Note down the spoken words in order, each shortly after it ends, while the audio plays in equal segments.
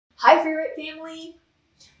Hi Freewrite family!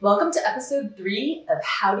 Welcome to episode 3 of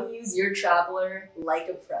how to use your Traveler like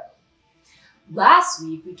a pro. Last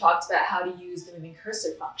week we talked about how to use the moving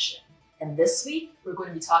cursor function, and this week we're going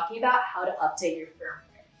to be talking about how to update your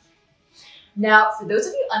firmware. Now, for those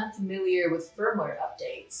of you unfamiliar with firmware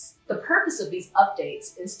updates, the purpose of these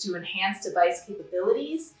updates is to enhance device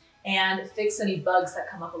capabilities and fix any bugs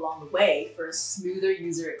that come up along the way for a smoother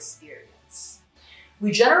user experience. We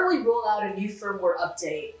generally roll out a new firmware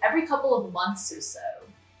update every couple of months or so,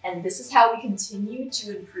 and this is how we continue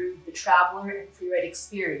to improve the Traveler and Freewrite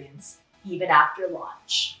experience even after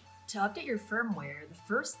launch. To update your firmware, the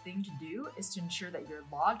first thing to do is to ensure that you're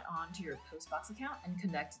logged on to your Postbox account and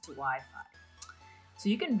connected to Wi-Fi. So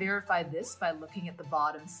you can verify this by looking at the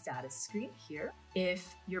bottom status screen here.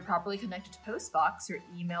 If you're properly connected to Postbox, your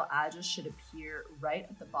email address should appear right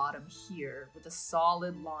at the bottom here with a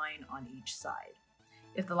solid line on each side.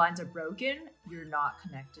 If the lines are broken, you're not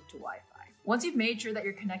connected to Wi-Fi. Once you've made sure that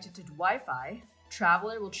you're connected to Wi-Fi,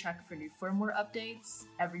 Traveler will check for new firmware updates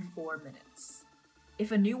every 4 minutes.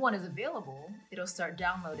 If a new one is available, it'll start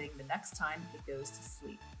downloading the next time it goes to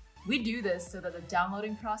sleep. We do this so that the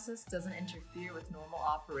downloading process doesn't interfere with normal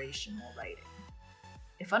operation while writing.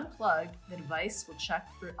 If unplugged, the device will check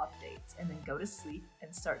for updates and then go to sleep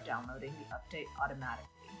and start downloading the update automatically.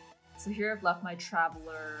 So here I've left my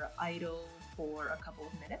Traveler idle for a couple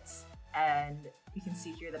of minutes, and you can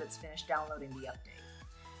see here that it's finished downloading the update.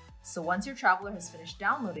 So once your Traveler has finished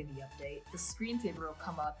downloading the update, the screensaver will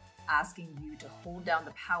come up asking you to hold down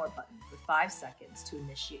the power button for 5 seconds to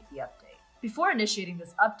initiate the update. Before initiating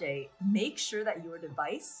this update, make sure that your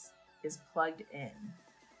device is plugged in.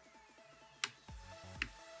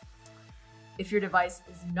 If your device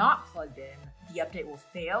is not plugged in, the update will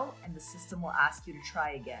fail and the system will ask you to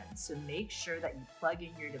try again. So make sure that you plug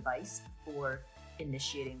in your device before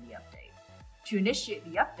initiating the update. To initiate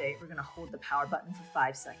the update, we're going to hold the power button for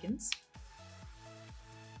 5 seconds.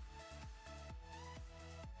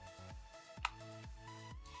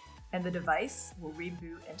 And the device will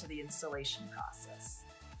reboot into the installation process.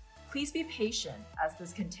 Please be patient, as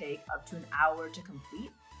this can take up to an hour to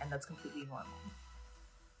complete, and that's completely normal.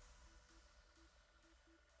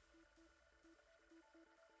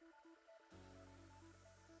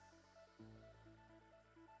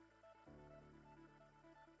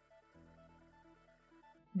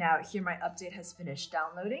 Now here my update has finished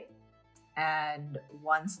downloading, and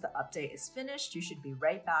once the update is finished, you should be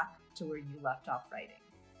right back to where you left off writing.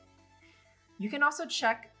 You can also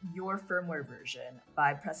check your firmware version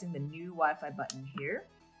by pressing the new Wi-Fi button here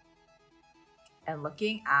and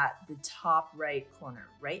looking at the top right corner.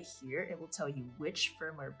 Right here, it will tell you which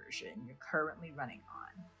firmware version you're currently running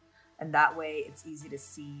on. And that way it's easy to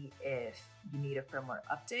see if you need a firmware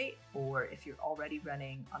update or if you're already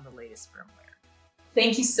running on the latest firmware.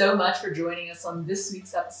 Thank you so much for joining us on this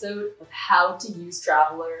week's episode of how to use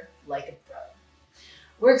Traveler like a pro.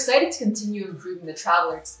 We're excited to continue improving the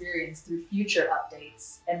Traveler experience through future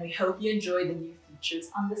updates, and we hope you enjoy the new features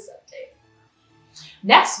on this update.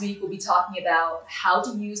 Next week, we'll be talking about how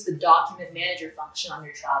to use the document manager function on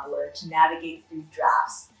your Traveler to navigate through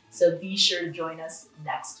drafts, so be sure to join us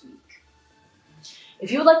next week.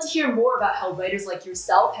 If you would like to hear more about how writers like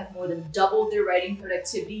yourself have more than doubled their writing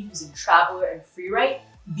productivity using Traveler and Freewrite,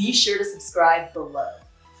 be sure to subscribe below.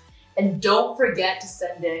 And don't forget to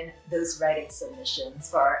send in those writing submissions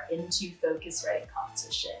for our Into Focus writing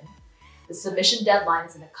competition. The submission deadline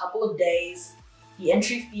is in a couple of days. The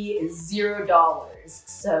entry fee is $0,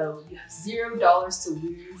 so you have $0 to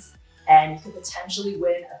lose, and you could potentially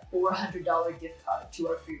win a $400 gift card to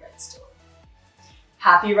our Freewrite store.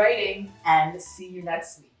 Happy writing, and see you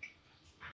next week.